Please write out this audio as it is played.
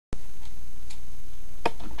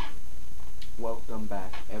Welcome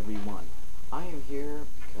back, everyone. I am here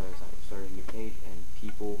because I started a new page and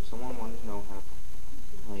someone wanted to know how to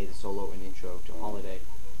play the solo and intro to Holiday.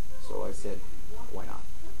 So I said, why not?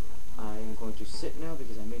 I'm going to sit now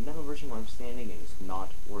because I made another version where I'm standing and it's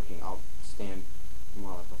not working. I'll stand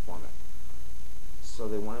while I perform it. So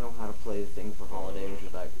they want to know how to play the thing for Holiday, which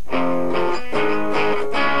is like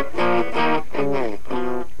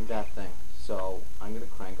that thing. So I'm going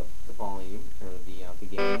to crank up the volume, or the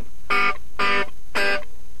gain. I'm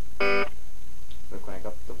going to crank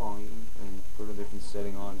up the volume and put a different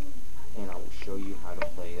setting on, and I will show you how to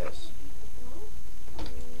play this.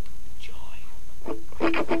 Enjoy.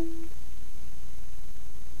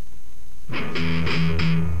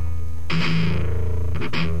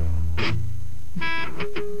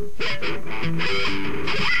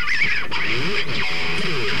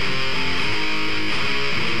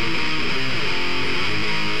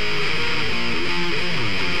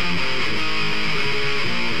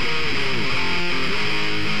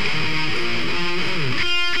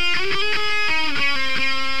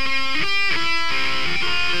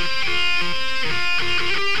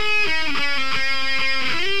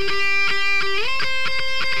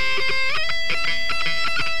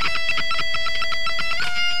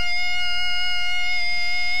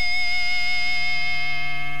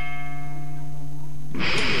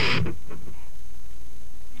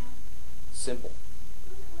 Simple.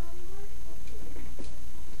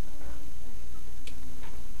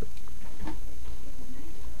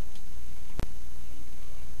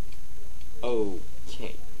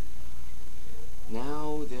 Okay.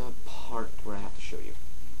 Now the part where I have to show you.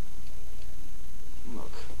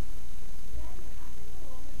 Look.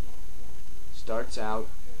 Starts out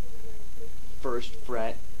first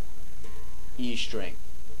fret, E string.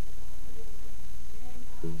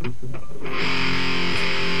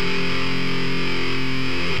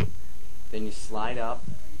 Then you slide up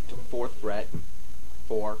to 4th fret,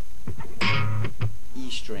 4, E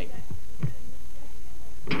string.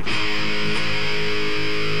 One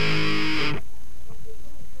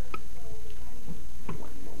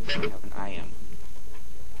moment, I have an IM.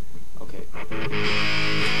 Okay.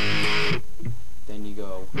 Then you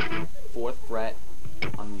go 4th fret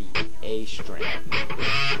on the A string.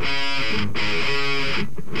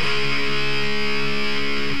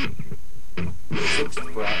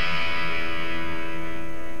 6th fret,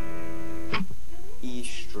 E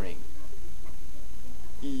string.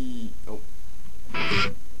 E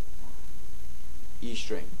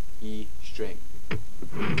string. E string.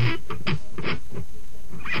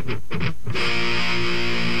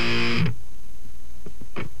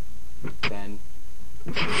 Then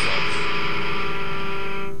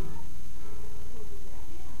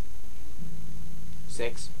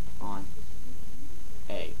 6 on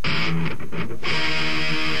A.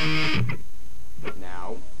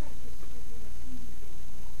 Now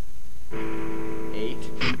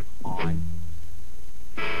 8 on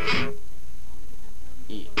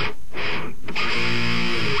E.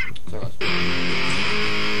 So it goes.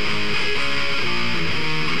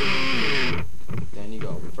 Then you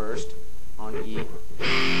go first on E.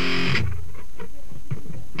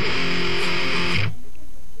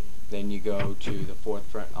 Then you go to the 4th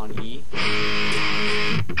fret on E.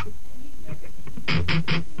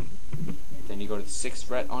 Then you go to the 6th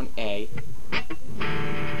fret on A.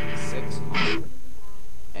 6 on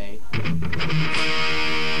A.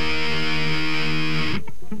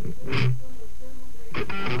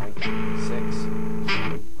 Alright, 6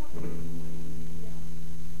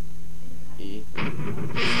 E.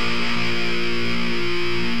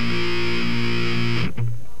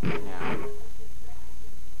 Now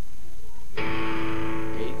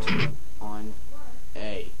 8 on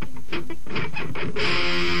A.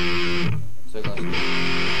 So it goes.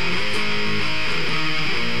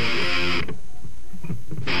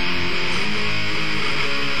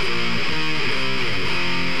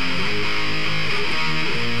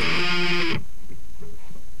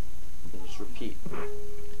 And just repeat.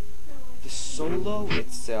 The solo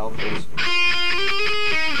itself is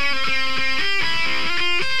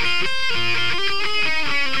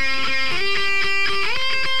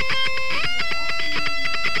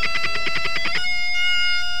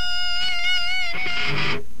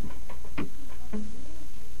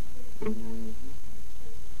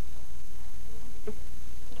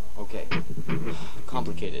okay.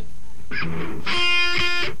 Complicated.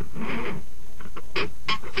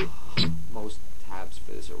 Most tabs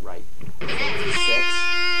for this are right.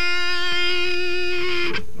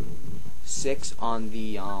 6 on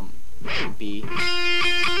the B.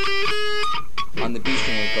 On the B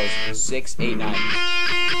string it goes 6, 8, 9.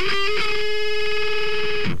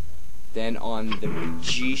 Then Then on the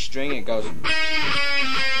G string it goes,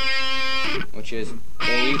 which is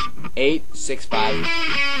 8, 8, 6, 5.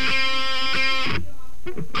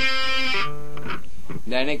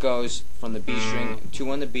 Then it goes from the B string, 2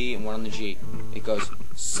 on the B and 1 on the G. It goes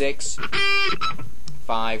 6,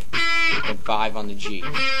 5, and 5 on the G.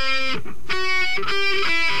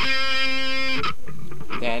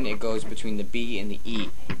 Then it goes between the B and the E,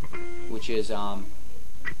 which is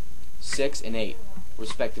 6 and 8,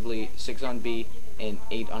 respectively 6 on B and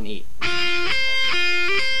 8 on E.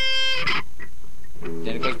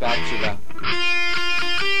 Then it goes back to the...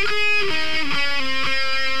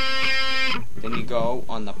 Then you go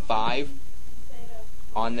on the 5,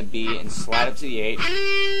 on the B, and slide up to the 8.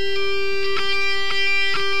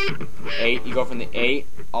 8, you go from the 8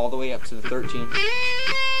 all the way up to the 13.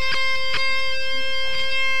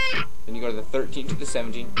 Then you go to the 13 to the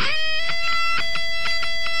 17.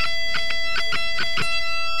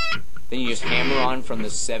 Then you just hammer on from the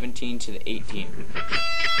 17 to the 18.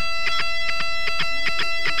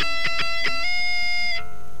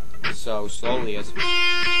 So slowly as